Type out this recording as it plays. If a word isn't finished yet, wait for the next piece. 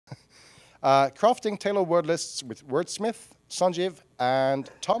Crafting tailored word lists with Wordsmith, Sanjiv, and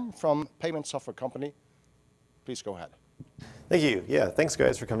Tom from Payment Software Company. Please go ahead. Thank you. Yeah, thanks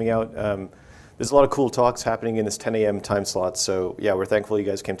guys for coming out. There's a lot of cool talks happening in this 10 a.m. time slot, so yeah, we're thankful you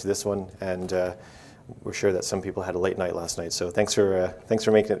guys came to this one, and we're sure that some people had a late night last night, so thanks for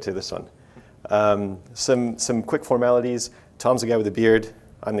making it to this one. Some quick formalities. Tom's the guy with the beard.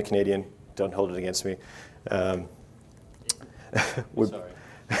 I'm the Canadian. Don't hold it against me.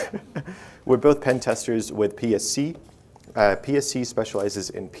 We're both pen testers with PSC. PSC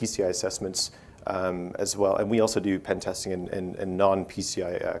specializes in PCI assessments as well, and we also do pen testing in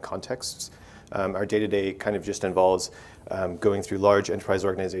non-PCI contexts. Our day-to-day kind of just involves going through large enterprise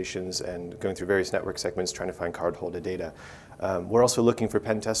organizations and going through various network segments trying to find cardholder data. We're also looking for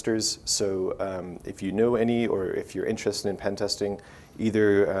pen testers, so if you know any or if you're interested in pen testing,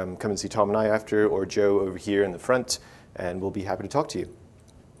 either come and see Tom and I after or Joe over here in the front, and we'll be happy to talk to you.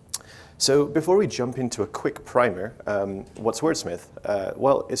 So before we jump into a quick primer, what's Wordsmith?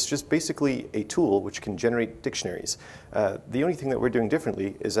 Well, it's just basically a tool which can generate dictionaries. The only thing that we're doing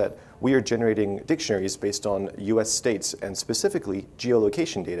differently is that we are generating dictionaries based on US states and specifically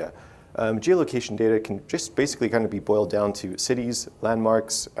geolocation data. Geolocation data can just basically kind of be boiled down to cities,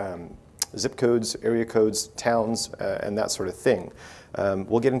 landmarks, zip codes, area codes, towns, and that sort of thing.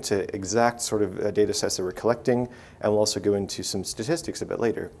 We'll get into exact sort of data sets that we're collecting, and we'll also go into some statistics a bit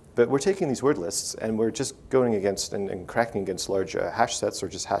later. But we're taking these word lists and we're just going against and cracking against large hash sets or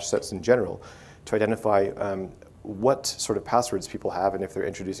just hash sets in general to identify what sort of passwords people have and if they're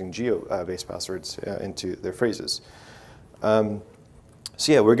introducing geo-based passwords into their phrases.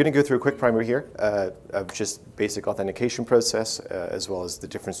 So yeah, we're going to go through a quick primer here of just basic authentication process, as well as the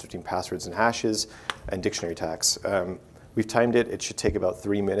difference between passwords and hashes, and dictionary tags. We've timed it. It should take about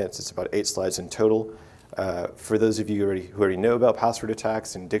 3 minutes. It's about 8 slides in total. For those of you who already know about password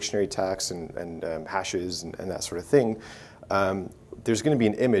attacks and dictionary attacks and hashes and that sort of thing, there's going to be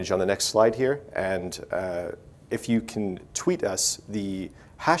an image on the next slide here. And if you can tweet us the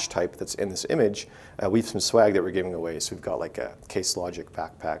hash type that's in this image, we have some swag that we're giving away. So we've got like Case Logic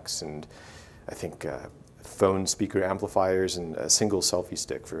backpacks and I think phone speaker amplifiers and a single selfie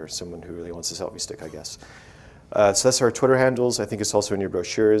stick for someone who really wants a selfie stick, I guess. So that's our Twitter handles. I think it's also in your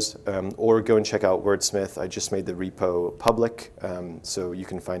brochures. Or go and check out Wordsmith. I just made the repo public, so you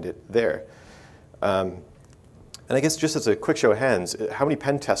can find it there. And I guess just as a quick show of hands, how many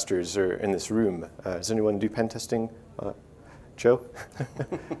pen testers are in this room? Does anyone do pen testing? Joe?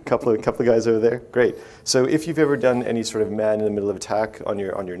 couple of guys over there? Great. So if you've ever done any sort of man-in-the-middle attack on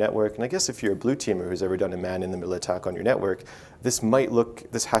your network, and I guess if you're a blue teamer who's ever done a man-in-the-middle attack on your network, this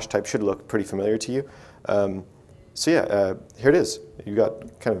hash type should look pretty familiar to you. So yeah, here it is. You've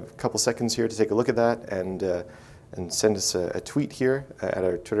got kind of a couple seconds here to take a look at that and send us a tweet here at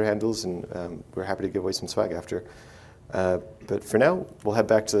our Twitter handles, and we're happy to give away some swag after. But for now, we'll head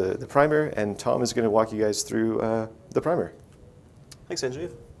back to the primer, and Tom is going to walk you guys through the primer. Thanks,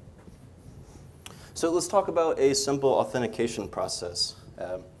 Sanjiv. So let's talk about a simple authentication process.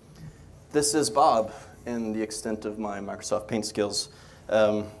 This is Bob in the extent of my Microsoft Paint skills.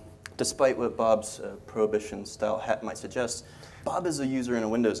 Despite what Bob's Prohibition-style hat might suggest, Bob is a user in a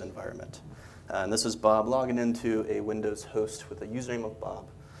Windows environment. And this is Bob logging into a Windows host with a username of Bob.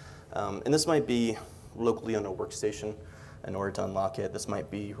 And this might be locally on a workstation. In order to unlock it, this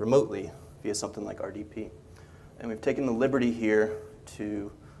might be remotely via something like RDP. And we've taken the liberty here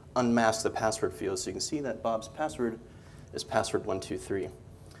to unmask the password field so you can see that Bob's password is password123.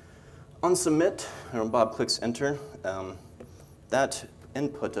 On submit, when Bob clicks enter, that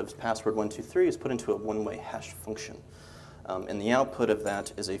input of password123 is put into a one-way hash function. And the output of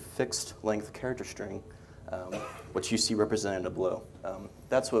that is a fixed length character string, which you see represented below.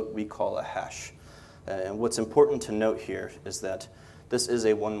 That's what we call a hash. And what's important to note here is that this is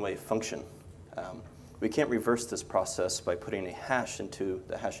a one-way function. We can't reverse this process by putting a hash into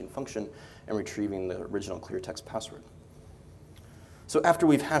the hashing function and retrieving the original clear text password. So after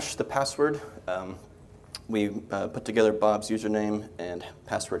we've hashed the password, we put together Bob's username and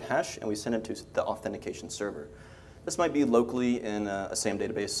password hash, and we send it to the authentication server. This might be locally in a SAM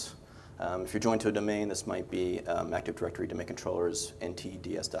database. If you're joined to a domain, this might be Active Directory domain controllers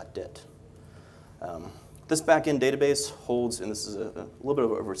ntds.dit. This backend database holds, and this is a little bit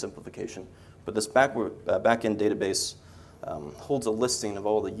of an oversimplification, but this backend database holds a listing of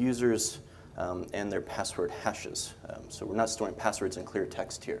all the users and their password hashes. So we're not storing passwords in clear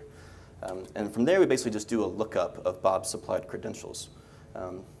text here. And from there, we basically just do a lookup of Bob's supplied credentials.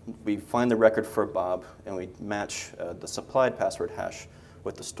 We find the record for Bob, and we match the supplied password hash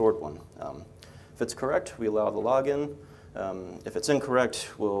with the stored one. If it's correct, we allow the login, If it's incorrect,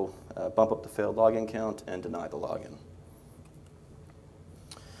 we'll bump up the failed login count and deny the login.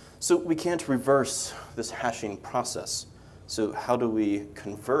 So we can't reverse this hashing process. So how do we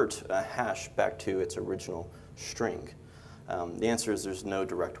convert a hash back to its original string? The answer is there's no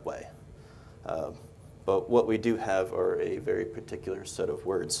direct way. But what we do have are a very particular set of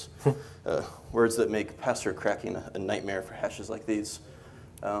words. Words that make password cracking a nightmare for hashes like these.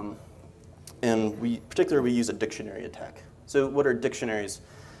 And particularly we use a dictionary attack. So what are dictionaries?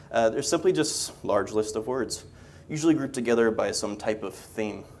 They're simply just large list of words, usually grouped together by some type of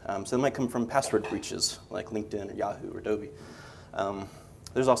theme. So they might come from password breaches, like LinkedIn or Yahoo or Adobe.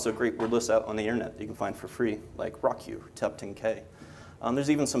 There's also great word lists out on the internet that you can find for free, like RockU or Top10K.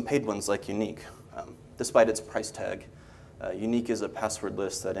 There's even some paid ones like Unique. Despite its price tag, Unique is a password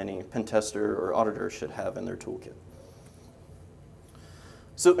list that any pen tester or auditor should have in their toolkit.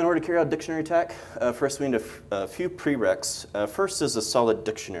 So in order to carry out a dictionary attack, first we need a few prereqs. First is a solid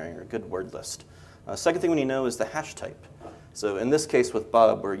dictionary or a good word list. Second thing we need to know is the hash type. So in this case with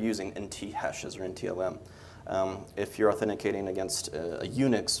Bob, we're using NT hashes or NTLM. If you're authenticating against a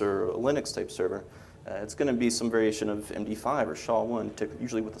Unix or a Linux type server, it's going to be some variation of MD5 or SHA-1,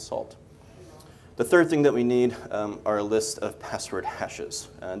 usually with assault. The third thing that we need are a list of password hashes.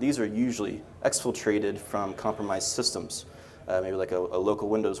 These are usually exfiltrated from compromised systems, maybe like a local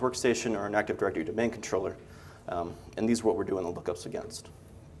Windows workstation or an Active Directory domain controller. And these are what we're doing the lookups against.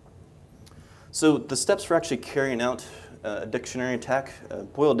 So the steps for actually carrying out a dictionary attack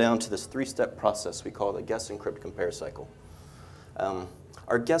boil down to this three-step process we call the guess, encrypt, compare cycle.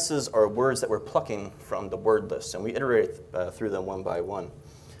 Our guesses are words that we're plucking from the word list, and we iterate through them one by one.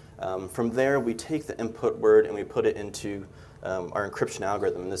 From there, we take the input word and we put it into our encryption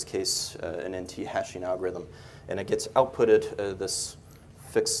algorithm, in this case, an NT hashing algorithm, and it gets outputted this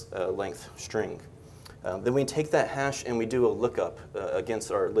fixed length string. Then we take that hash and we do a lookup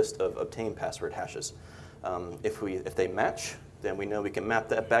against our list of obtained password hashes. If they match, then we know we can map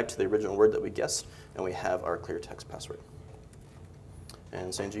that back to the original word that we guessed, and we have our clear text password.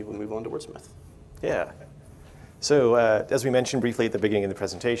 And Sanjiv will move on to Wordsmith. Yeah. So as we mentioned briefly at the beginning of the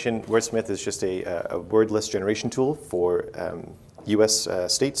presentation, Wordsmith is just a word list generation tool for US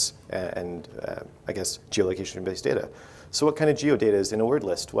states and I guess geolocation-based data. So what kind of geodata is in a word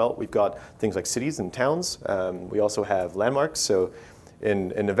list? Well, we've got things like cities and towns. We also have landmarks. So in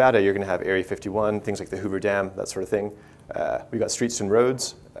Nevada, you're going to have Area 51, things like the Hoover Dam, that sort of thing. We've got streets and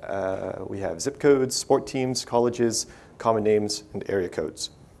roads. We have zip codes, sport teams, colleges, common names, and area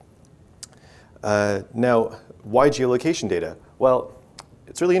codes. Now, why geolocation data? Well,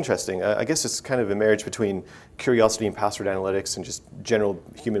 it's really interesting. I guess it's kind of a marriage between curiosity and password analytics and just general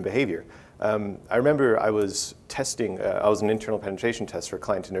human behavior. I remember I was testing, I was an internal penetration test for a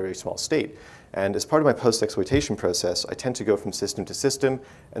client in a very small state. And as part of my post-exploitation process, I tend to go from system to system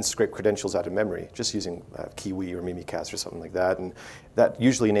and scrape credentials out of memory, just using Kiwi or Mimikatz or something like that. And that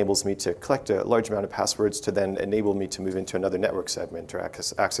usually enables me to collect a large amount of passwords to then enable me to move into another network segment or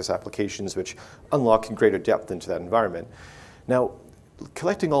access applications which unlock greater depth into that environment. Now,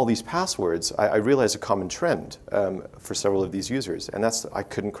 collecting all these passwords, I realized a common trend for several of these users, and that's I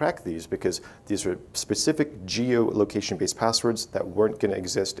couldn't crack these because these are specific geolocation-based passwords that weren't going to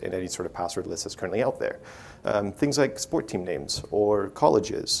exist in any sort of password list that's currently out there. Things like sport team names or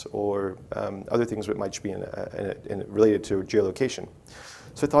colleges or other things that might be related to geolocation.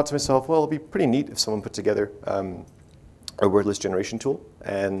 So I thought to myself, well, it'd be pretty neat if someone put together a word list generation tool,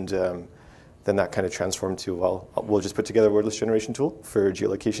 and then that kind of transformed to, well, we'll just put together a word list generation tool for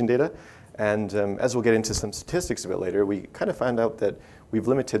geolocation data. And as we'll get into some statistics a bit later, we kind of found out that we've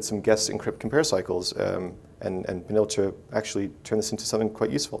limited some guess, encrypt, compare cycles and been able to actually turn this into something quite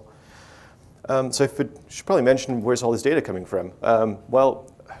useful. So I should probably mention, where's all this data coming from?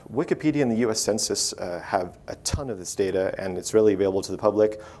 Well, Wikipedia and the US Census have a ton of this data, and it's readily available to the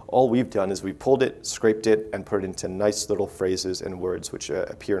public. All we've done is we pulled it, scraped it, and put it into nice little phrases and words which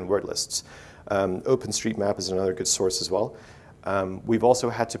appear in word lists. OpenStreetMap is another good source as well. We've also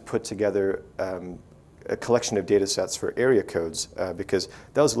had to put together a collection of data sets for area codes because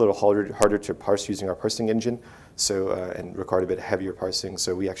that was a little harder to parse using our parsing engine, so and required a bit heavier parsing.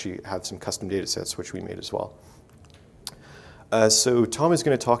 So we actually have some custom data sets which we made as well. So Tom is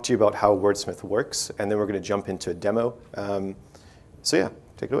going to talk to you about how Wordsmith works, and then we're going to jump into a demo. So yeah,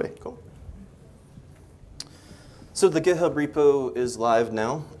 take it away. Cool. So the GitHub repo is live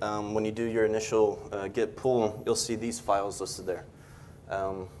now. When you do your initial git pull, you'll see these files listed there.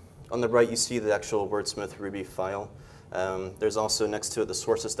 On the right, you see the actual Wordsmith Ruby file. There's also next to it the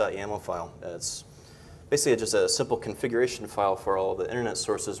sources.yaml file. It's basically just a simple configuration file for all the internet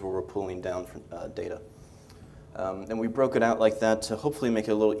sources where we're pulling down data. And we broke it out like that to hopefully make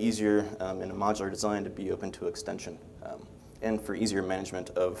it a little easier in a modular design to be open to extension and for easier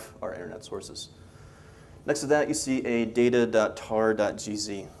management of our internet sources. Next to that, you see a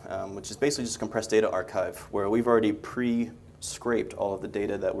data.tar.gz, which is basically just a compressed data archive where we've already pre-scraped all of the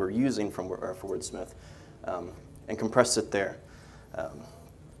data that we're using for Wordsmith and compressed it there.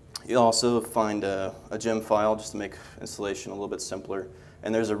 You'll also find a gem file just to make installation a little bit simpler.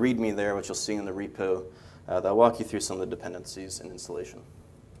 And there's a README there, which you'll see in the repo, that'll walk you through some of the dependencies and installation.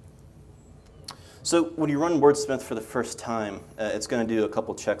 So when you run Wordsmith for the first time, it's going to do a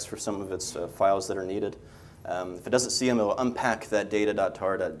couple checks for some of its files that are needed. If it doesn't see them, it will unpack that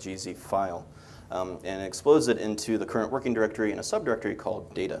data.tar.gz file and expose it into the current working directory in a subdirectory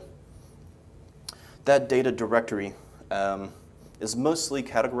called data. That data directory is mostly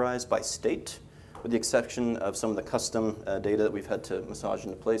categorized by state, with the exception of some of the custom data that we've had to massage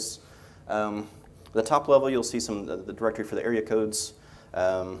into place. At the top level, you'll see some of the directory for the area codes.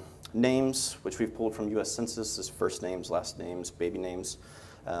 Names, which we've pulled from US Census, is first names, last names, baby names.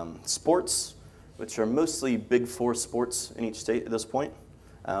 Sports, which are mostly big four sports in each state at this point.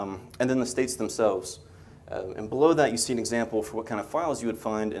 And then the states themselves. And below that, you see an example for what kind of files you would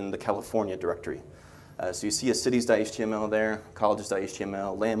find in the California directory. So you see a cities.html there,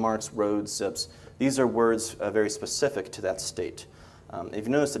 colleges.html, landmarks, roads, zips. These are words very specific to that state. If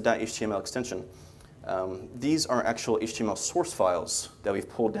you notice the .html extension, these are actual HTML source files that we've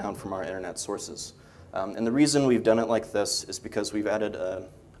pulled down from our internet sources. And the reason we've done it like this is because we've added an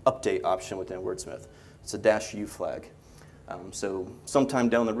update option within Wordsmith. It's a -u flag. So sometime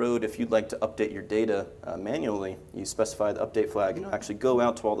down the road, if you'd like to update your data manually, you specify the update flag and it'll actually go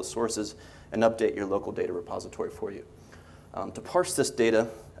out to all the sources and update your local data repository for you. To parse this data,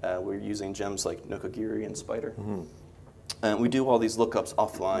 we're using gems like Nokogiri and Spider. Mm-hmm. And we do all these lookups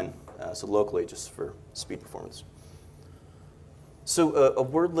offline, so locally, just for speed performance. So a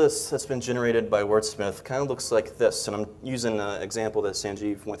word list that's been generated by Wordsmith kind of looks like this. And I'm using an example that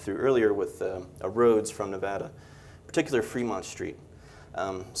Sanjiv went through earlier with roads from Nevada, particular Fremont Street.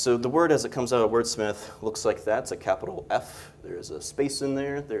 So the word as it comes out of Wordsmith looks like that. It's a capital F. There's a space in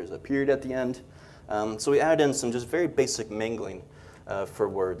there. There's a period at the end. So we added in some just very basic mangling for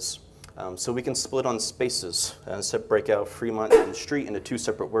words. So we can split on spaces and break out Fremont and street into two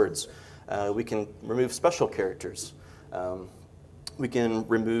separate words. We can remove special characters. We can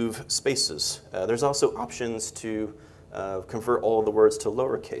remove spaces. There's also options to convert all of the words to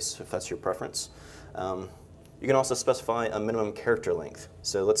lowercase, if that's your preference. You can also specify a minimum character length.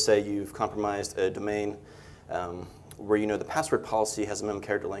 So let's say you've compromised a domain where you know the password policy has a minimum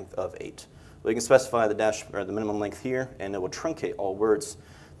character length of 8. Well, you can specify the minimum length here, and it will truncate all words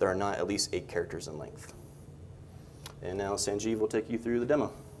that are not at least 8 characters in length. And now Sanjiv will take you through the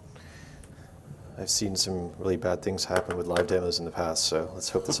demo. I've seen some really bad things happen with live demos in the past, so let's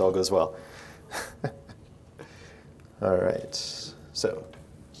hope this all goes well. All right, so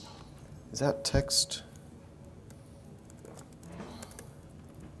is that text?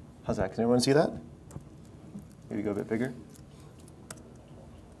 How's that? Can everyone see that? Maybe go a bit bigger.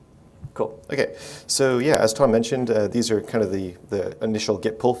 Cool. Okay, so yeah, as Tom mentioned, these are kind of the initial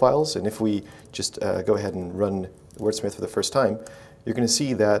git pull files, and if we just go ahead and run Wordsmith for the first time, you're going to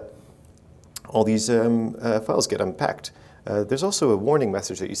see that all these files get unpacked. There's also a warning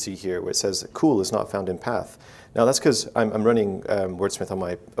message that you see here where it says cool is not found in path. Now that's because I'm running Wordsmith on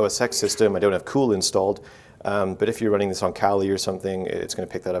my OS X system. I don't have cool installed, but if you're running this on Kali or something, it's going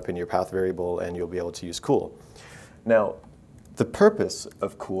to pick that up in your path variable and you'll be able to use cool. Now, the purpose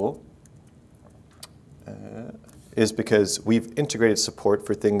of cool is because we've integrated support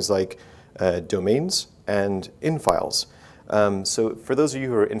for things like domains and in-files. So for those of you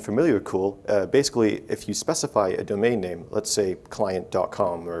who are unfamiliar with cool, basically if you specify a domain name, let's say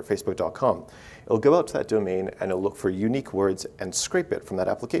client.com or facebook.com, it'll go out to that domain and it'll look for unique words and scrape it from that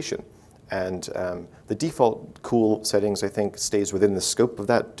application. And the default cool settings, I think, stays within the scope of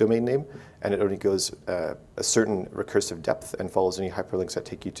that domain name, and it only goes a certain recursive depth and follows any hyperlinks that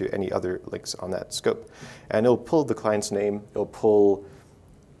take you to any other links on that scope. And it'll pull the client's name, it'll pull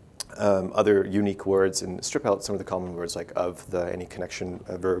other unique words and strip out some of the common words like of, the, any connection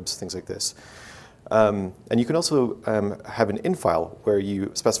verbs, things like this. And you can also have an in-file where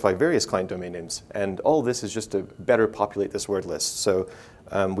you specify various client domain names. And all this is just to better populate this word list. So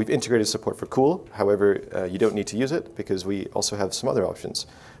we've integrated support for cool. However, you don't need to use it because we also have some other options.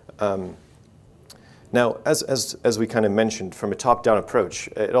 Now, as we kind of mentioned, from a top-down approach,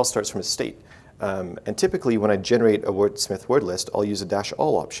 it all starts from a state. And typically, when I generate a Wordsmith word list, I'll use a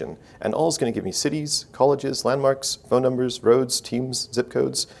 -all option. And all is going to give me cities, colleges, landmarks, phone numbers, roads, teams, zip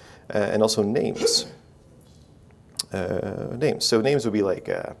codes, and also names. names. So names would be like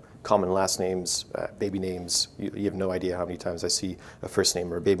common last names, baby names. You have no idea how many times I see a first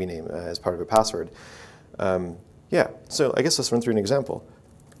name or a baby name as part of a password. Yeah, so I guess let's run through an example.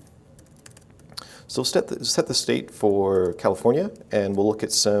 So we'll set the state for California, and we'll look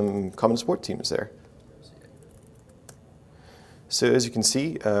at some common sport teams there. So as you can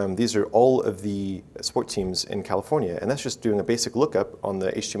see, these are all of the sport teams in California, and that's just doing a basic lookup on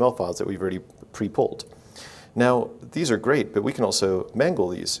the HTML files that we've already pre-pulled. Now, these are great, but we can also mangle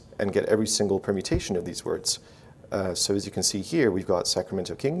these and get every single permutation of these words. So as you can see here, we've got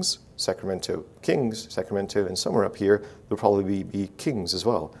Sacramento Kings, Sacramento, and somewhere up here, there'll probably be Kings as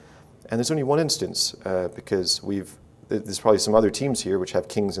well. And there's only one instance, because there's probably some other teams here which have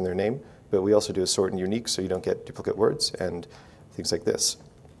Kings in their name, but we also do a sort and unique so you don't get duplicate words and things like this.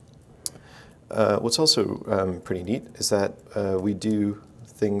 What's also pretty neat is that we do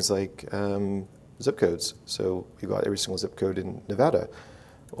things like zip codes. So we've got every single zip code in Nevada,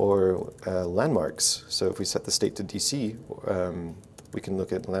 or landmarks. So if we set the state to DC, we can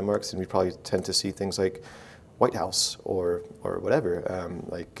look at landmarks, and we probably tend to see things like White House or whatever,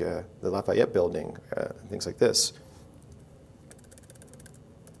 like the Lafayette Building, things like this.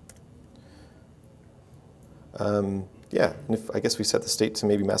 Yeah, and if I guess we set the state to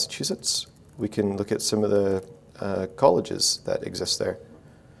maybe Massachusetts, we can look at some of the colleges that exist there.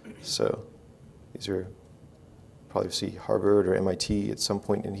 So these are probably see Harvard or MIT at some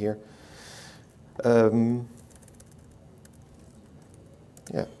point in here.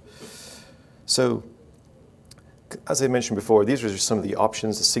 Yeah. So as I mentioned before, these are just some of the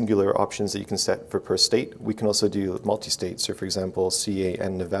options, the singular options that you can set for per state. We can also do multi-state. So for example, CA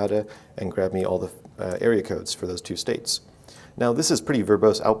and Nevada, and grab me all the area codes for those two states. Now this is pretty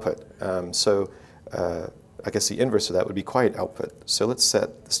verbose output. I guess the inverse of that would be quiet output. So let's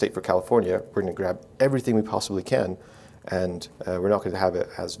set the state for California. We're going to grab everything we possibly can, and we're not going to have it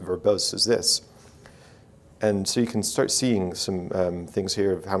as verbose as this. And so you can start seeing some things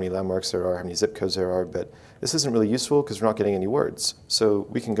here of how many landmarks there are, how many zip codes there are, but this isn't really useful because we're not getting any words. So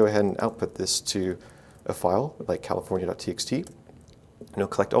we can go ahead and output this to a file like california.txt, and it'll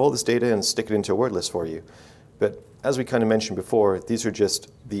collect all this data and stick it into a word list for you. But as we kind of mentioned before, these are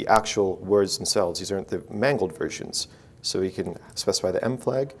just the actual words themselves. These aren't the mangled versions. So we can specify the M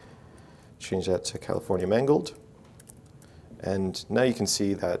flag, change that to California mangled. And now you can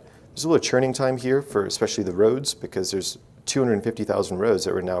see that there's a little churning time here for especially the roads, because there's 250,000 roads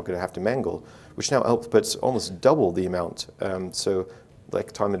that we're now going to have to mangle, which now outputs almost double the amount. So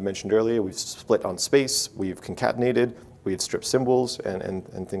like Tom had mentioned earlier, we've split on space, we've concatenated, we've stripped symbols,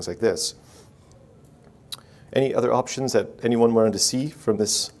 and things like this. Any other options that anyone wanted to see from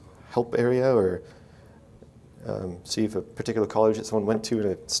this help area, or see if a particular college that someone went to in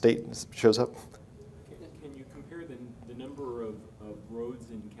a state shows up? Can you compare the number of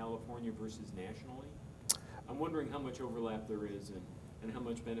roads in California versus nationally? I'm wondering how much overlap there is and how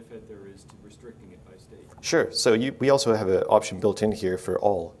much benefit there is to restricting it by state. Sure. So we also have an option built in here for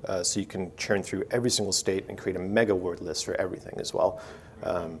all, so you can churn through every single state and create a mega word list for everything as well.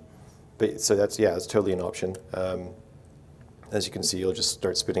 So that's, yeah, it's totally an option. As you can see, you'll just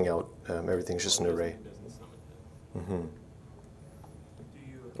start spitting out everything's just an array. Mm-hmm.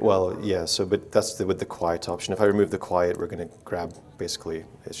 Well, yeah, so but that's with the quiet option. If I remove the quiet, we're going to grab, basically,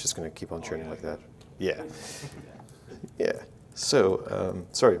 it's just going to keep on churning like that. Yeah. Yeah. So,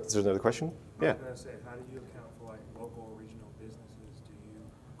 sorry, is there another question? Yeah. I was going to say, how do you account for like local or regional businesses? Do you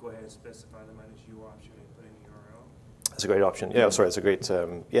go ahead and specify the -u option and put in the URL? That's a great option. Yeah, sorry, that's a great,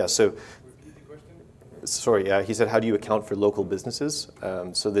 yeah, so. Repeat the question? Sorry, yeah, he said, how do you account for local businesses?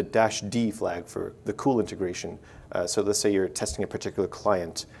 So the -d flag for the cool integration. So let's say you're testing a particular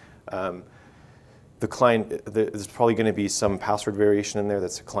client. The client, there's probably going to be some password variation in there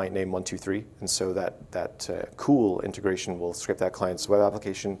that's a client name 123, and so that cool integration will script that client's web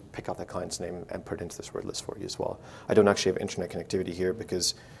application, pick out that client's name, and put it into this word list for you as well. I don't actually have internet connectivity here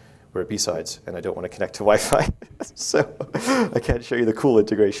because we're at BSides, and I don't want to connect to Wi-Fi, so I can't show you the cool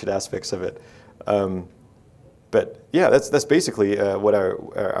integration aspects of it. But yeah, that's basically what our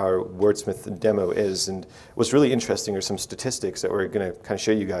Wordsmith demo is. And what's really interesting are some statistics that we're going to kind of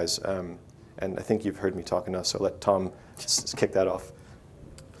show you guys. And I think you've heard me talk enough, so I'll let Tom just kick that off.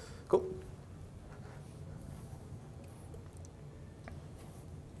 Cool.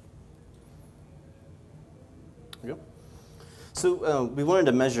 There we go. So we wanted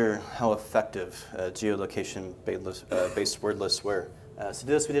to measure how effective geolocation-based word lists were. So to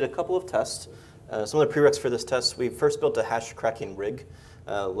do this, we did a couple of tests. Some of the prereqs for this test, we first built a hash cracking rig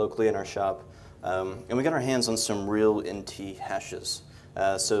locally in our shop, and we got our hands on some real NT hashes.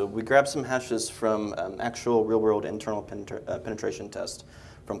 So we grabbed some hashes from actual real-world internal penetration test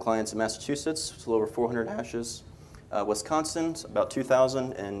from clients in Massachusetts, it's a little over 400 hashes. Wisconsin, about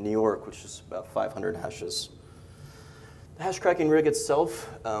 2,000, and New York, which is about 500 hashes. The hash cracking rig itself,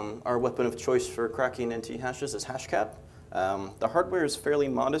 our weapon of choice for cracking NT hashes is Hashcat. The hardware is fairly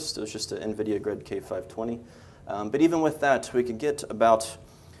modest. It was just an NVIDIA Grid K520. But even with that, we could get about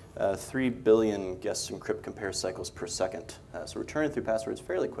 3 billion guess encrypt compare cycles per second. So we're turning through passwords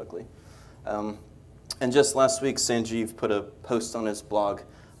fairly quickly. And just last week, Sanjiv put a post on his blog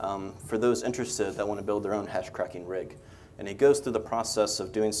for those interested that want to build their own hash cracking rig. And he goes through the process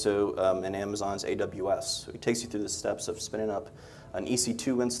of doing so in Amazon's AWS. So he takes you through the steps of spinning up an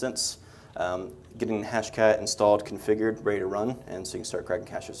EC2 instance, getting Hashcat installed, configured, ready to run, and so you can start cracking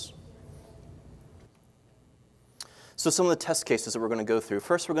caches. So some of the test cases that we're going to go through.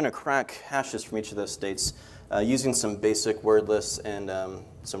 First, we're going to crack hashes from each of those states using some basic word lists and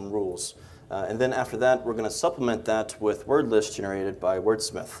some rules. And then after that, we're going to supplement that with word lists generated by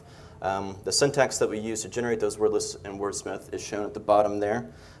Wordsmith. The syntax that we use to generate those word lists in Wordsmith is shown at the bottom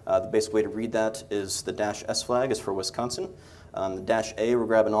there. The basic way to read that is the -S flag is for Wisconsin. The -A, we're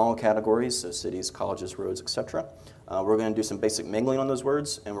grabbing all categories, so cities, colleges, roads, etc. We're going to do some basic mangling on those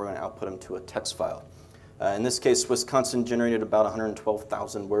words, and we're going to output them to a text file. In this case, Wisconsin generated about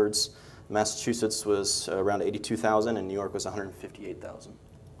 112,000 words. Massachusetts was around 82,000, and New York was 158,000.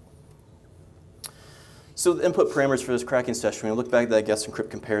 So the input parameters for this cracking session, when we look back at that guess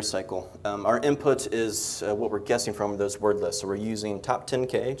encrypt compare cycle, our input is what we're guessing from those word lists. So we're using top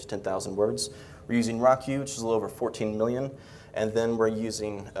 10K, which is 10,000 words. We're using RockU, which is a little over 14 million. And then we're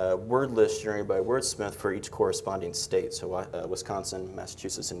using word lists generated by Wordsmith for each corresponding state, so Wisconsin,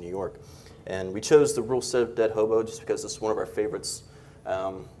 Massachusetts, and New York. And we chose the rule set of dead hobo just because it's one of our favorites.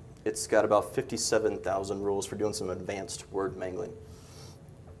 It's got about 57,000 rules for doing some advanced word mangling.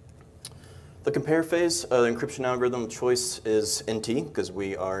 The compare phase, the encryption algorithm choice is NT because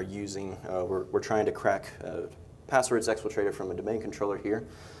we are using, we're trying to crack passwords exfiltrated from a domain controller here.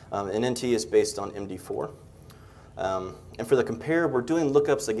 And NT is based on MD4. And for the compare, we're doing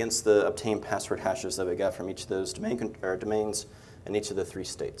lookups against the obtained password hashes that we got from each of those domains in each of the 3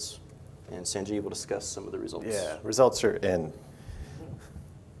 states. And Sanjiv will discuss some of the results. Yeah, results are in.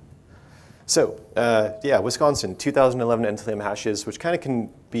 So, yeah, Wisconsin, 2011 NTLM hashes, which kind of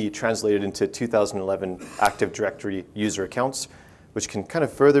can be translated into 2011 Active Directory user accounts, which can kind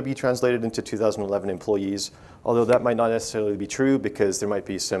of further be translated into 2011 employees, although that might not necessarily be true because there might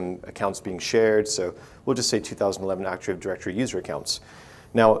be some accounts being shared, so we'll just say 2011 Active Directory user accounts.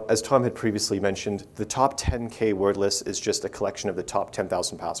 Now, as Tom had previously mentioned, the top 10K word list is just a collection of the top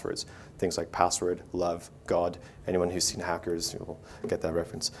 10,000 passwords. Things like password, love, God. Anyone who's seen Hackers will get that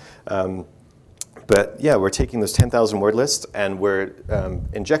reference. But yeah, we're taking those 10,000 word lists and we're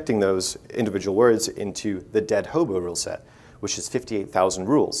injecting those individual words into the dead hobo rule set, which is 58,000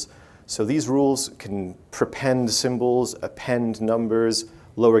 rules. So these rules can prepend symbols, append numbers,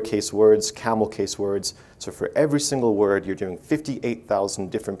 lowercase words, camel case words. So for every single word, you're doing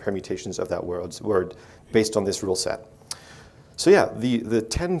 58,000 different permutations of that word based on this rule set. So yeah, the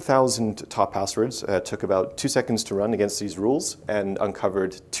 10,000 top passwords took about 2 seconds to run against these rules and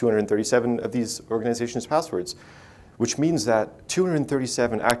uncovered 237 of these organizations' passwords, which means that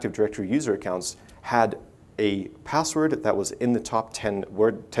 237 Active Directory user accounts had a password that was in the top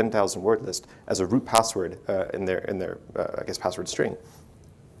 10,000 word list as a root password in their I guess, password string.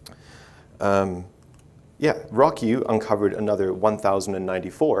 Yeah, RockU uncovered another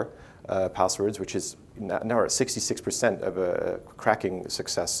 1,094 passwords, which is now at 66% of a cracking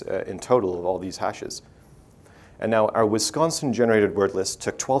success in total of all these hashes. And now our Wisconsin generated word list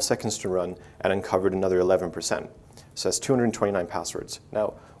took 12 seconds to run and uncovered another 11%. So that's 229 passwords.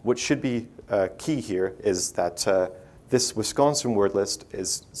 Now, what should be key here is that this Wisconsin word list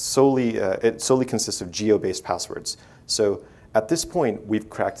is it solely consists of geo-based passwords. So at this point, we've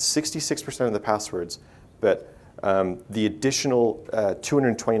cracked 66% of the passwords, but the additional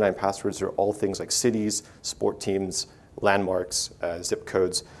 229 passwords are all things like cities, sport teams, landmarks, zip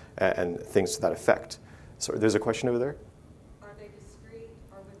codes, and things to that effect. So there's a question over there? Are they discrete,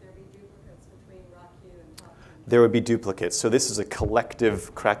 or would there be duplicates between RockU and top 10? There would be duplicates. So this is a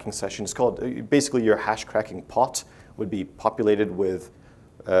collective cracking session. It's called, basically your hash cracking pot would be populated with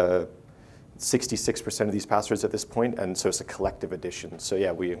 66% of these passwords at this point, and so it's a collective addition. So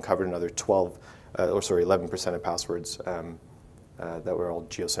yeah, we uncovered another 11% of passwords that were all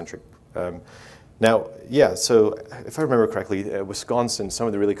geocentric. Now, yeah, so if I remember correctly, Wisconsin, some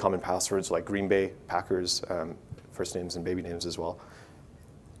of the really common passwords like Green Bay, Packers, first names and baby names as well.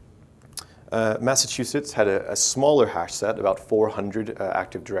 Massachusetts had a smaller hash set, about 400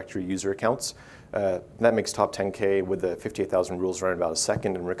 Active Directory user accounts. That makes top 10K with the 58,000 rules run in about a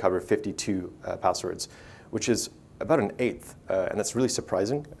second and recover 52 passwords, which is about an eighth. And that's really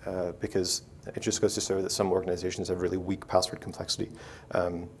surprising because it just goes to show that some organizations have really weak password complexity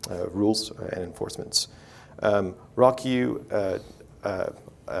rules and enforcements. RockU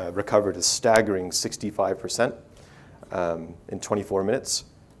recovered a staggering 65% in 24 minutes.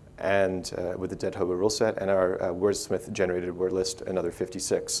 And with the dead hobo rule set, and our Wordsmith generated word list, another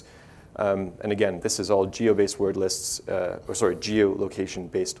 56. And again, this is all geo-based word lists,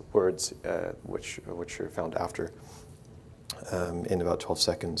 geolocation-based words, which are found after in about 12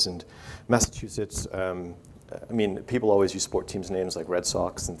 seconds. And Massachusetts, I mean, people always use sport teams' names like Red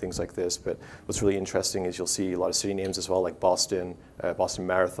Sox and things like this, but what's really interesting is you'll see a lot of city names as well, like Boston, Boston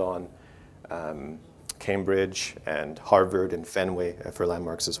Marathon, Cambridge, and Harvard, and Fenway for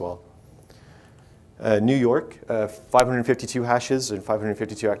landmarks as well. New York, 552 hashes and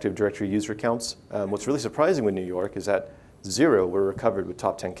 552 Active Directory user accounts. What's really surprising with New York is that 0 were recovered with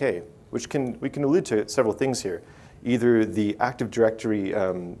top 10K, which we can allude to several things here. Either the Active Directory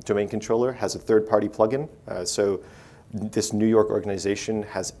domain controller has a third-party plugin, so this New York organization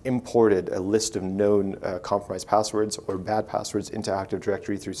has imported a list of known compromised passwords or bad passwords into Active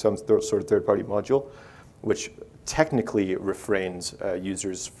Directory through some sort of third-party module, which technically refrains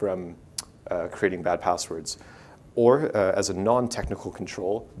users from creating bad passwords. Or as a non-technical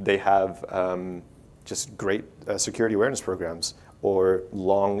control, they have just great security awareness programs or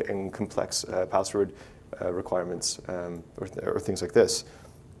long and complex password requirements or things like this.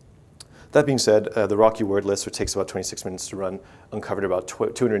 That being said, the RockU word list, which takes about 26 minutes to run, uncovered about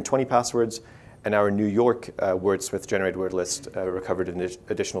 220 passwords, and our New York Wordsmith generated word list recovered an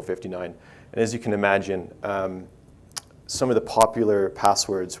additional 59. And as you can imagine, some of the popular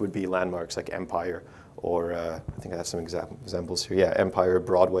passwords would be landmarks like Empire, or I think I have some examples here. Yeah, Empire,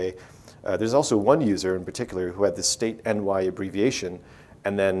 Broadway. There's also one user in particular who had the state NY abbreviation,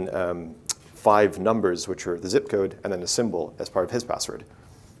 and then 5 numbers, which are the zip code, and then a symbol as part of his password.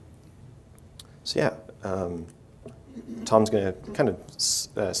 So yeah, Tom's going to kind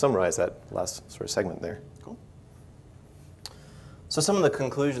of summarize that last sort of segment there. Cool. So some of the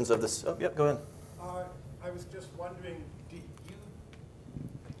conclusions of this. Oh, yep, go ahead. I was just wondering,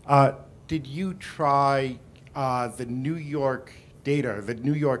 did you try the New York data, the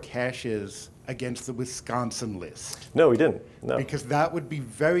New York hashes against the Wisconsin list? No, we didn't. No. Because that would be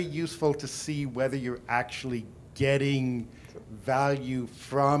very useful to see whether you're actually getting value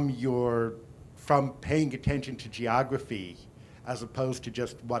from paying attention to geography as opposed to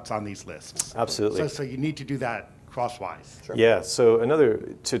just what's on these lists. Absolutely. So you need to do that crosswise. Sure. Yeah, so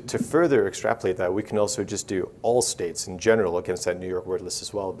to further extrapolate that, we can also just do all states in general against that New York word list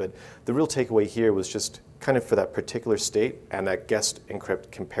as well. But the real takeaway here was just kind of for that particular state and that guessed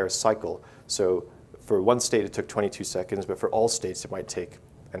encrypt compare cycle. So for one state, it took 22 seconds, but for all states, it might take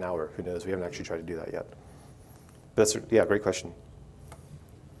an hour. Who knows? We haven't actually tried to do that yet. But that's, yeah, great question.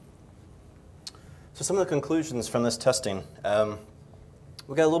 So some of the conclusions from this testing,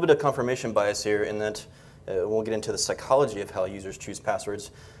 we got a little bit of confirmation bias here in that we'll get into the psychology of how users choose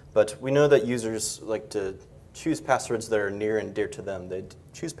passwords, but we know that users like to choose passwords that are near and dear to them. They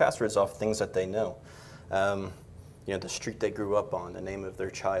choose passwords off things that they know. You know, the street they grew up on, the name of their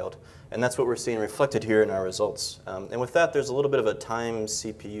child, and that's what we're seeing reflected here in our results. And with that, there's a little bit of a time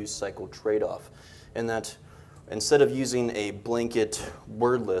CPU cycle trade-off in that instead of using a blanket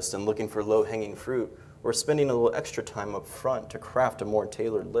word list and looking for low-hanging fruit, we're spending a little extra time up front to craft a more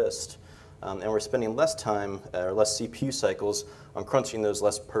tailored list. And we're spending less time, or less CPU cycles, on crunching those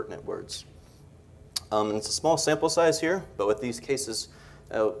less pertinent words. It's a small sample size here, but with these cases,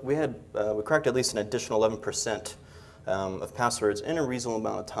 we cracked at least an additional 11% of passwords in a reasonable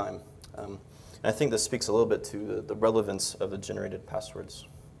amount of time. And I think this speaks a little bit to the relevance of the generated passwords.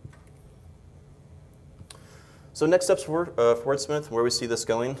 So next steps for Wordsmith, where we see this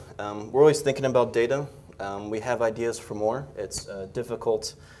going. We're always thinking about data. We have ideas for more. It's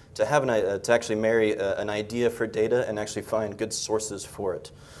difficult to have to actually marry an idea for data and actually find good sources for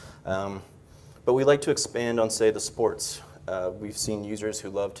it. But we like to expand on, say, the sports. We've seen users who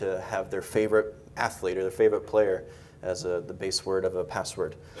love to have their favorite athlete or their favorite player as the base word of a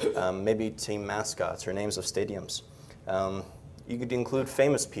password. Maybe team mascots or names of stadiums. You could include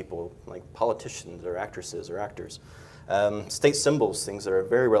famous people like politicians or actresses or actors. State symbols, things that are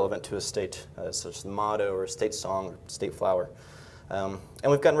very relevant to a state, such as the motto or state song or state flower. And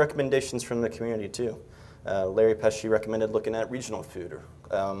we've gotten recommendations from the community too. Larry Pesci recommended looking at regional food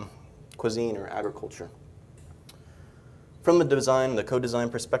or cuisine or agriculture. From the design, the co-design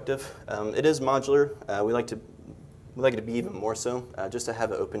perspective, it is modular. We like it to be even more so, just to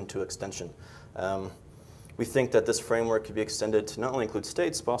have it open to extension. We think that this framework could be extended to not only include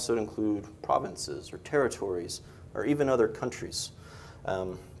states, but also to include provinces or territories or even other countries.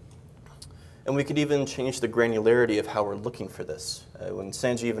 And we could even change the granularity of how we're looking for this. When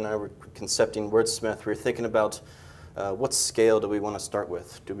Sanjiv and I were concepting Wordsmith, we were thinking about what scale do we want to start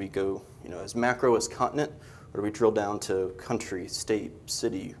with? Do we go as macro as continent, or do we drill down to country, state,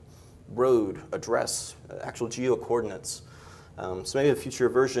 city, road, address, actual geo-coordinates? So maybe a future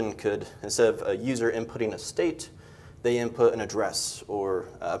version could, instead of a user inputting a state, they input an address or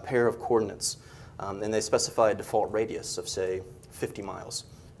a pair of coordinates, and they specify a default radius of, say, 50 miles.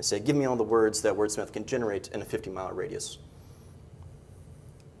 They say, give me all the words that Wordsmith can generate in a 50-mile radius.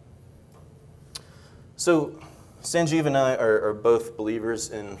 So Sanjiv and I are both believers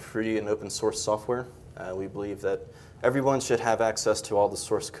in free and open source software. We believe that everyone should have access to all the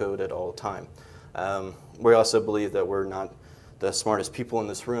source code at all time. We also believe that we're not the smartest people in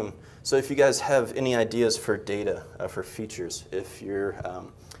this room. So if you guys have any ideas for data, for features, if you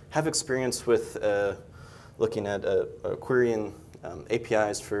have experience with looking at querying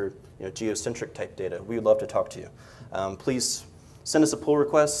APIs for geocentric type data, we would love to talk to you. Please send us a pull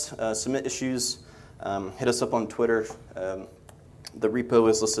request, submit issues, hit us up on Twitter. The repo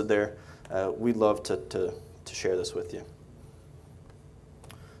is listed there. We'd love to share this with you.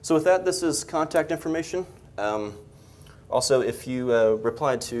 So with that, this is contact information. Also, if you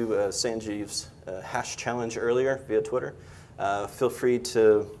replied to Sanjiv's hash challenge earlier via Twitter, feel free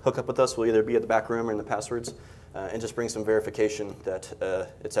to hook up with us. We'll either be at the back room or in the passwords, and just bring some verification that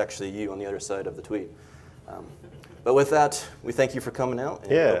it's actually you on the other side of the tweet. But with that, we thank you for coming out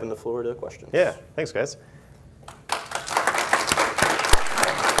and open the floor to questions. Yeah, thanks, guys.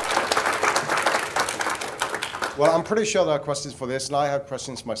 Well, I'm pretty sure there are questions for this, and I have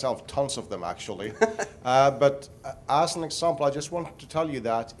questions myself, tons of them actually. But as an example, I just wanted to tell you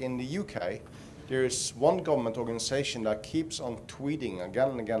that in the UK, there is one government organization that keeps on tweeting again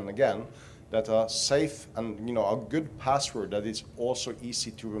and again and again that a safe and a good password that is also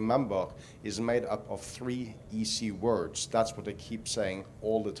easy to remember is made up of 3 easy words. That's what they keep saying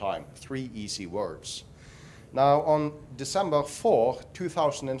all the time, 3 easy words. Now, on December 4,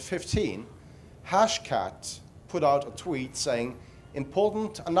 2015, Hashcat put out a tweet saying,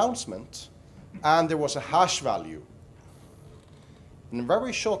 important announcement, and there was a hash value. And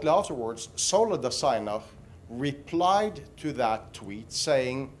very shortly afterwards, Solar Designer replied to that tweet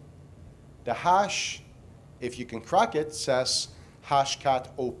saying, the hash, if you can crack it, says Hashcat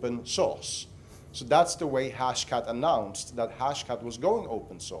open source. So that's the way Hashcat announced that Hashcat was going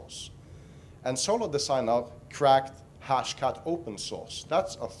open source. And Solar Designer cracked Hashcat open source.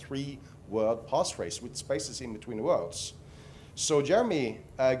 That's a 3-word passphrase with spaces in between words. So Jeremy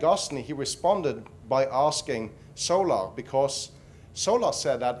Gosney, he responded by asking Solar, because Solar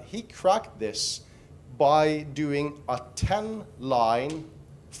said that he cracked this by doing a 10-line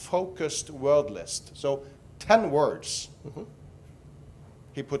focused word list. So 10 words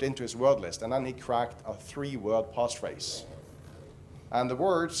he put into his word list, and then he cracked a 3-word passphrase. And the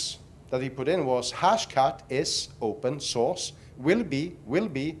words that he put in was, Hashcat is open source, will be,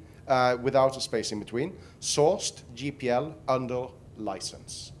 without a space in between, sourced GPL under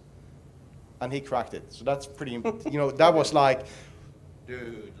license. And he cracked it. So that's pretty, that was like,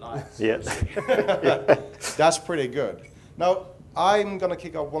 dude, license. Yes. That's pretty good. Now, I'm going to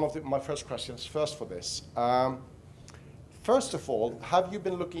kick off one of my first questions first for this. First of all, have you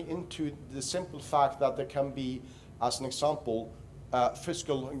been looking into the simple fact that there can be, as an example,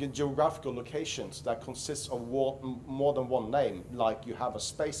 physical and geographical locations that consists of more than one name, like you have a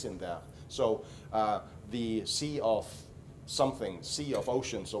space in there. So the sea of something, sea of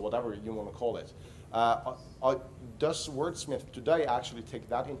oceans, or whatever you want to call it. Does Wordsmith today actually take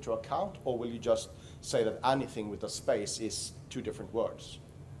that into account, or will you just say that anything with a space is 2 different words?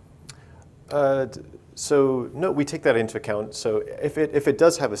 So no, we take that into account. So if it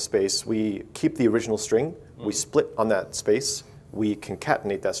does have a space, we keep the original string, we split on that space, we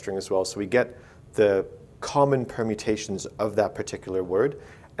concatenate that string as well, so we get the common permutations of that particular word,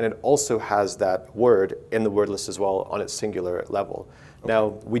 and it also has that word in the word list as well on its singular level. Okay. Now,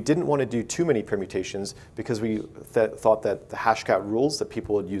 we didn't want to do too many permutations because we thought that the Hashcat rules that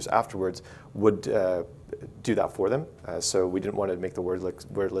people would use afterwards would do that for them. So we didn't want to make the word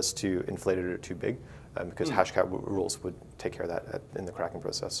list too inflated or too big, because Hashcat rules would take care of that in the cracking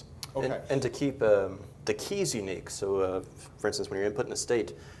process. Okay. And to keep the keys unique, so for instance, when you're inputting a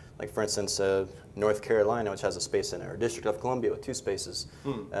state, Like for instance, North Carolina, which has a space in it, or District of Columbia with 2 spaces.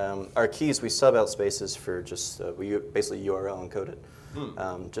 Our keys, we sub out spaces for just, we basically URL encode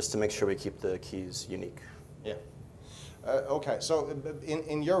it, just to make sure we keep the keys unique. Yeah. Okay, so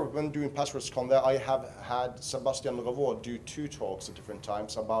in Europe, when doing PasswordsCon there, I have had Sebastian Revaux do 2 talks at different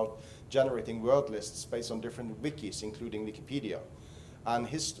times about generating word lists based on different wikis, including Wikipedia. And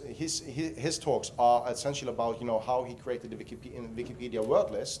his talks are essentially about, you know, how he created the Wikipedia word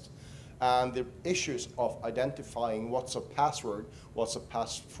list and the issues of identifying what's a password, what's a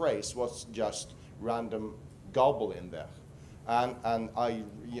passphrase, what's just random garble in there. And I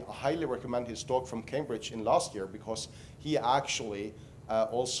highly recommend his talk from Cambridge in last year, because he actually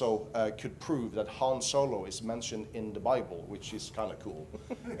also could prove that Han Solo is mentioned in the Bible, which is kind of cool.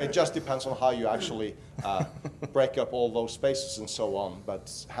 It just depends on how you actually break up all those spaces and so on,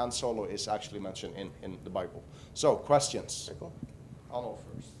 but Han Solo is actually mentioned in the Bible. So, questions? Arnold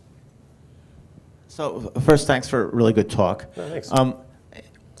first. So, first, thanks for a really good talk. Oh, thanks. I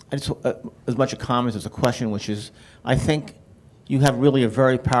just, as much a comment as a question, which is, I think you have really a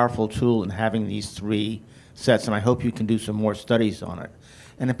very powerful tool in having these 3 sets, and I hope you can do some more studies on it.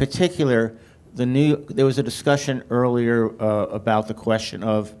 And in particular, there was a discussion earlier about the question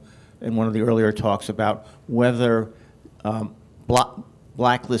of, in one of the earlier talks, about whether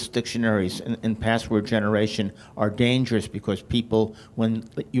blacklist dictionaries in password generation are dangerous, because people, when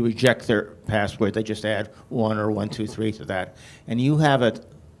you reject their password, they just add 1 or 1, 2, 3 to that. And you have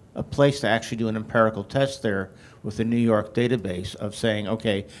a place to actually do an empirical test there with the New York database of saying,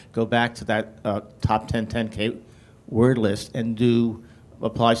 okay, go back to that top 10K word list and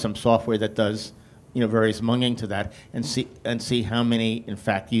apply some software that does, you know, various munging to that, and see how many, in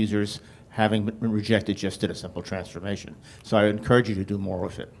fact, users, having been rejected, just did a simple transformation. So I would encourage you to do more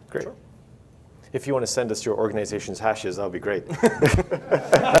with it. Great. Sure. If you want to send us your organization's hashes, that would be great.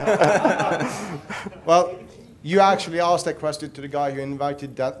 Well, you actually asked that question to the guy who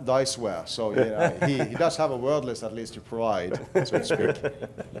invited Diceware, so yeah, he does have a word list at least to provide, so to speak.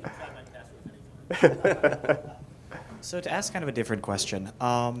 So to ask kind of a different question,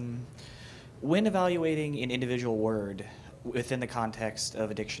 when evaluating an individual word within the context of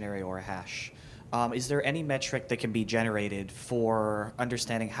a dictionary or a hash, is there any metric that can be generated for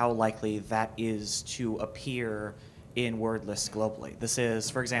understanding how likely that is to appear in word lists globally? This is,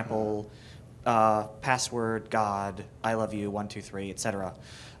 for example, password, God, I love you, 1, 2, 3, etc.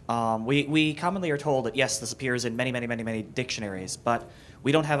 We commonly are told that yes, this appears in many dictionaries, but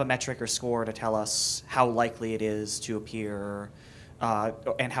we don't have a metric or score to tell us how likely it is to appear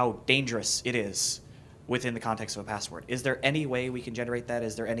and how dangerous it is within the context of a password. Is there any way we can generate that?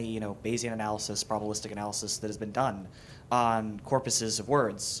 Is there any, you know, Bayesian analysis, probabilistic analysis that has been done on corpuses of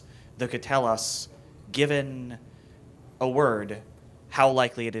words that could tell us, given a word, how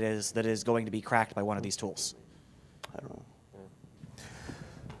likely it is that it is going to be cracked by one of these tools? I don't know.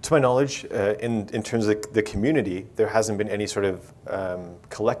 To my knowledge, in terms of the community, there hasn't been any sort of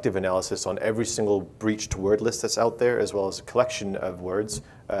collective analysis on every single breached word list that's out there, as well as a collection of words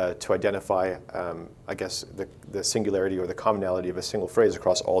to identify, I guess, the singularity or the commonality of a single phrase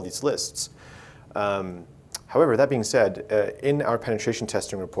across all these lists. However, that being said, in our penetration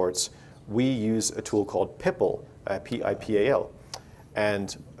testing reports, we use a tool called PIPAL, P-I-P-A-L.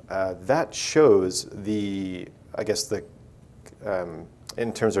 And that shows the, I guess,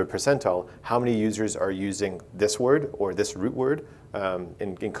 in terms of percentile, how many users are using this word or this root word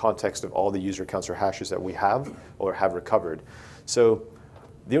in context of all the user accounts or hashes that we have or have recovered. So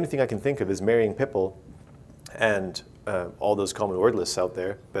the only thing I can think of is marrying PIPAL and all those common word lists out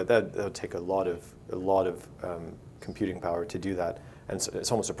there, but that would take a lot of computing power to do that. And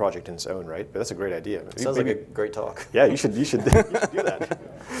it's almost a project in its own, right? But that's a great idea. Sounds like a great talk. Yeah, you should do that.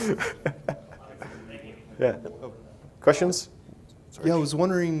 Yeah. Questions? Sorry. Yeah, I was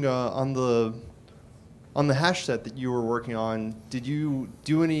wondering on the hash set that you were working on, did you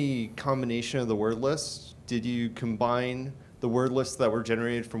do any combination of the word lists? Did you combine the word lists that were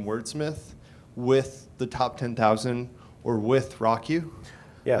generated from Wordsmith with the top 10,000 or with RockU?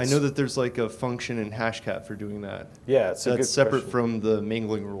 Yes. I know that there's like a function in Hashcat for doing that. Yeah, it's a good That's separate question. from the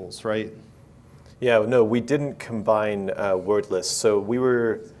mangling rules, right? Yeah, no, we didn't combine word lists. So we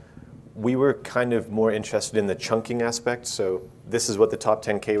were kind of more interested in the chunking aspect. So this is what the top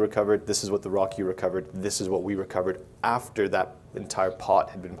 10K recovered. This is what the RockU recovered. This is what we recovered after that entire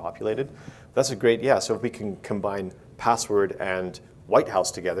pot had been populated. That's a great, yeah. So if we can combine password and White House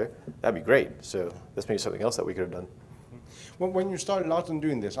together, that'd be great. So that's maybe something else that we could have done. When you started out on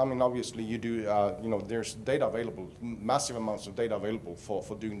doing this, I mean, obviously you do, you know, there's data available, massive amounts of data available for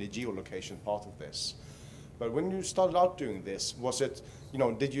doing the geolocation part of this. But when you started out doing this, was it,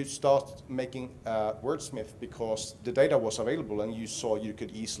 did you start making Wordsmith because the data was available and you saw you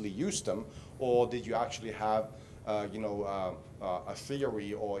could easily use them, or did you actually have a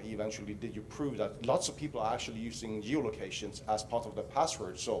theory, or eventually did you prove that lots of people are actually using geolocations as part of the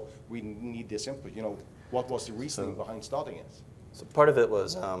password, so we need this input? What was the reasoning behind starting it? So part of it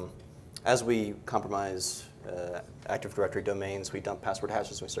was, as we compromise Active Directory domains, we dump password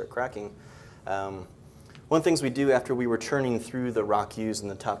hashes and we start cracking. One of the things we do after we were churning through the ROCUs and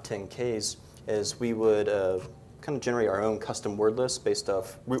the top 10 Ks is we would kind of generate our own custom word list based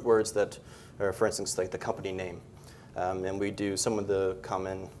off root words that are, for instance, like the company name. And we do some of the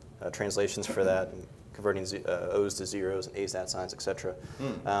common translations for that, converting O's to zeros and A's to signs, etc.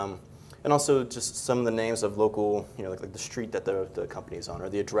 And also just some of the names of local, like the street that the company is on, or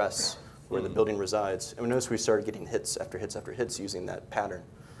the address where the building resides. And we noticed we started getting hits after hits after hits using that pattern.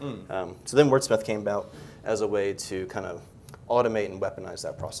 So then Wordsmith came about as a way to kind of automate and weaponize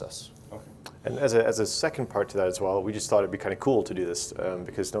that process. Okay. And as a second part to that as well, we just thought it'd be kind of cool to do this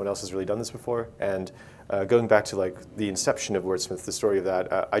because no one else has really done this before. And going back to like the inception of Wordsmith, the story of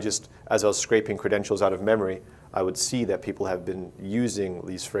that, as I was scraping credentials out of memory, I would see that people have been using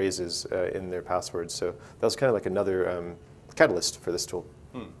these phrases in their passwords. So that was kind of like another catalyst for this tool.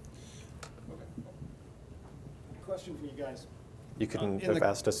 Question for you guys. You couldn't have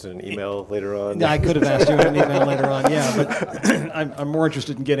asked us in an email later on. Yeah, I could have asked you in an email later on, yeah, but I'm more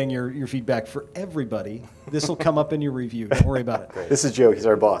interested in getting your feedback for everybody. This will come up in your review. Don't worry about it. This is Joe. He's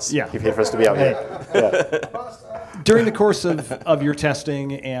our boss. Yeah. He paid for us to be out here. Yeah. During the course of your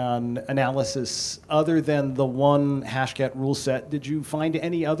testing and analysis, other than the one Hashcat rule set, did you find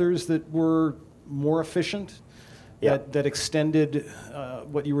any others that were more efficient? Yeah. That extended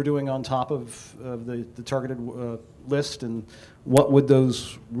what you were doing on top of the targeted list, and what would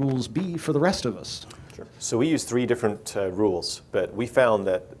those rules be for the rest of us? Sure. So we used 3 different rules, but we found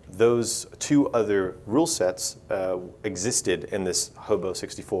that those 2 other rule sets existed in this Hobo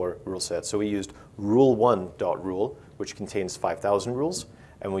 64 rule set. So we used rule1.rule, which contains 5,000 rules,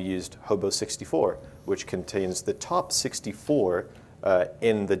 and we used Hobo 64, which contains the top 64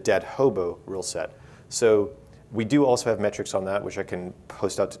 in the dead Hobo rule set. So we do also have metrics on that, which I can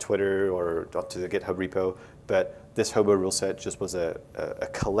post out to Twitter or out to the GitHub repo. But this Hobo rule set just was a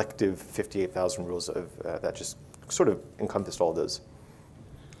collective 58,000 rules that just sort of encompassed all of those.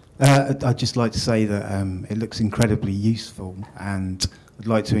 I'd just like to say that it looks incredibly useful, and I'd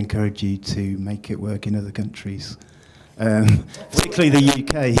like to encourage you to make it work in other countries, particularly the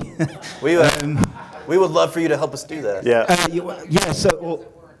UK. We would love for you to help us do that. Yeah. So.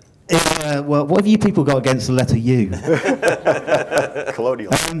 Well, what have you people got against the letter U?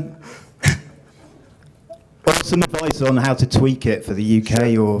 Colonial. Some advice on how to tweak it for the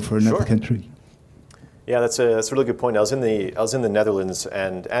UK or for another country? Yeah, that's a really good point. I was in the Netherlands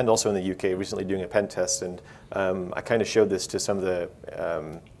and also in the UK recently doing a pen test, and I kind of showed this to some of the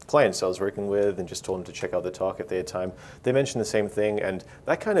clients I was working with and just told them to check out the talk if they had time. They mentioned the same thing, and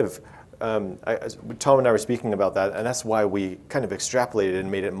that kind of Tom and I were speaking about that, and that's why we kind of extrapolated and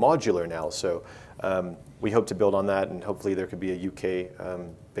made it modular now. So we hope to build on that, and hopefully there could be a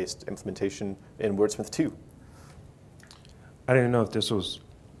UK-based implementation in Wordsmith 2. I didn't know if this was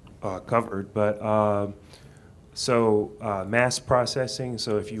covered, but mass processing.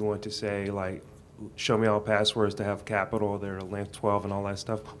 So if you want to say, like, show me all passwords to have capital, they're length 12 and all that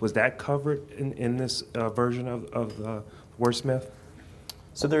stuff, was that covered in this version of the Wordsmith?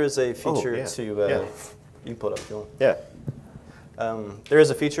 So there is a feature you can pull it up if you want. Yeah. There is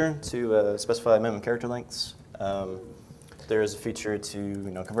a feature to specify minimum character lengths. There is a feature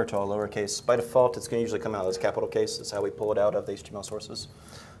to convert to all lowercase. By default, it's going to usually come out as capital case. That's how we pull it out of the HTML sources.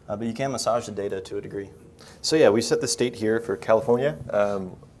 But you can massage the data to a degree. So yeah, we set the state here for California.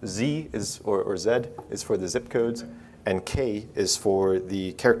 Z is or Z is for the zip codes, and K is for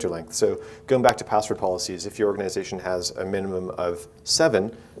the character length. So going back to password policies, if your organization has a minimum of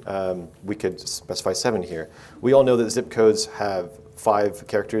 7, we could specify 7 here. We all know that zip codes have 5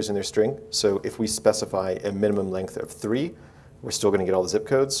 characters in their string. So if we specify a minimum length of 3, we're still going to get all the zip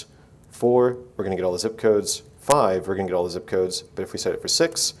codes. 4, we're going to get all the zip codes. 5, we're going to get all the zip codes. But if we set it for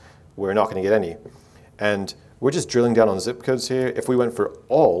 6, we're not going to get any. And we're just drilling down on zip codes here. If we went for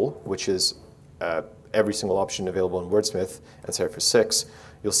all, which is every single option available in Wordsmith, and set it for 6,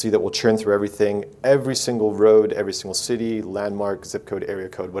 you'll see that we'll churn through everything. Every single road, every single city, landmark, zip code, area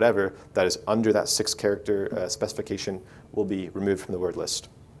code, whatever, that is under that 6-character specification will be removed from the word list.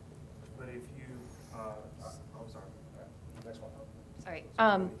 But if you, sorry. Next one. Sorry.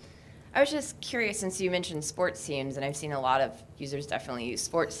 I was just curious, since you mentioned sports teams, and I've seen a lot of users definitely use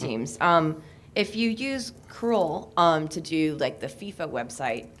sports teams. if you use Cruel to do like the FIFA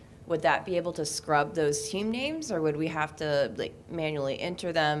website, would that be able to scrub those team names, or would we have to like manually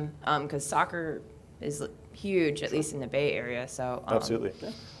enter them? Because soccer is huge, at least in the Bay Area. So Absolutely.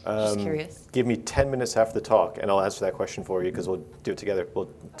 Just curious. Give me 10 minutes after the talk, and I'll answer that question for you, because we'll do it together.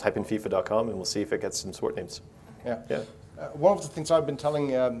 We'll type in FIFA.com, and we'll see if it gets some sport names. Yeah. Yeah. One of the things I've been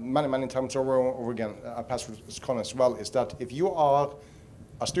telling many times over and over again at PasswordCon as well is that if you are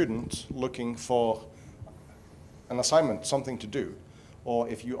a student looking for an assignment, something to do, or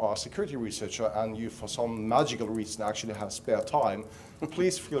if you are a security researcher and you, for some magical reason, actually have spare time,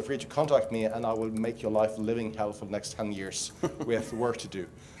 please feel free to contact me, and I will make your life living hell for the next 10 years with work to do.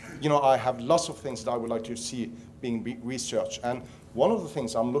 You know, I have lots of things that I would like to see being researched, and one of the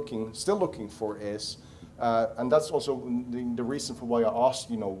things I'm still looking for is, and that's also the reason for why I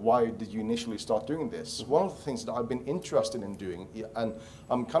asked, you know, why did you initially start doing this? One of the things that I've been interested in doing, and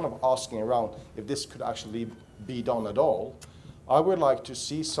I'm kind of asking around if this could actually be done at all, I would like to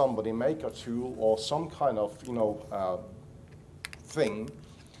see somebody make a tool or some kind of, you know, thing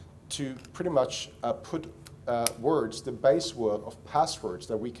to pretty much put words, the base word of passwords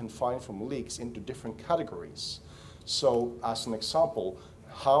that we can find from leaks, into different categories. So, as an example,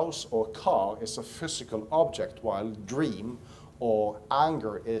 house or car is a physical object, while dream or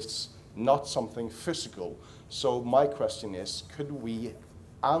anger is not something physical. So my question is, could we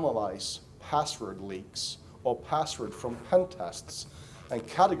analyze password leaks or password from pen tests and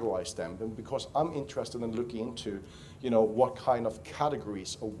categorize them? And because I'm interested in looking into, you know, what kind of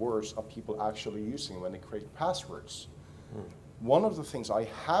categories or words are people actually using when they create passwords. One of the things I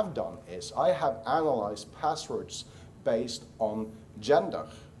have done is I have analyzed passwords based on gender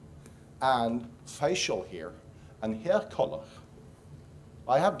and facial hair and hair color.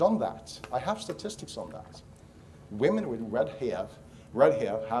 I have done that. I have statistics on that. Women with red hair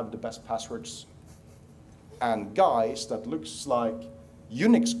have the best passwords, and guys that looks like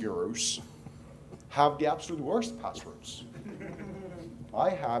Unix gurus have the absolute worst passwords. I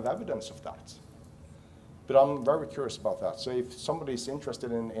have evidence of that. But I'm very curious about that. So if somebody's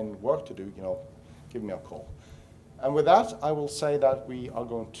interested in work to do, you know, give me a call. And with that, I will say that we are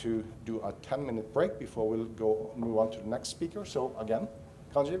going to do a 10-minute break before we'll move on to the next speaker. So again,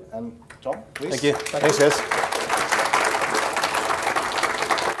 Sanjiv and Tom, please. Thank you. Thanks, guys.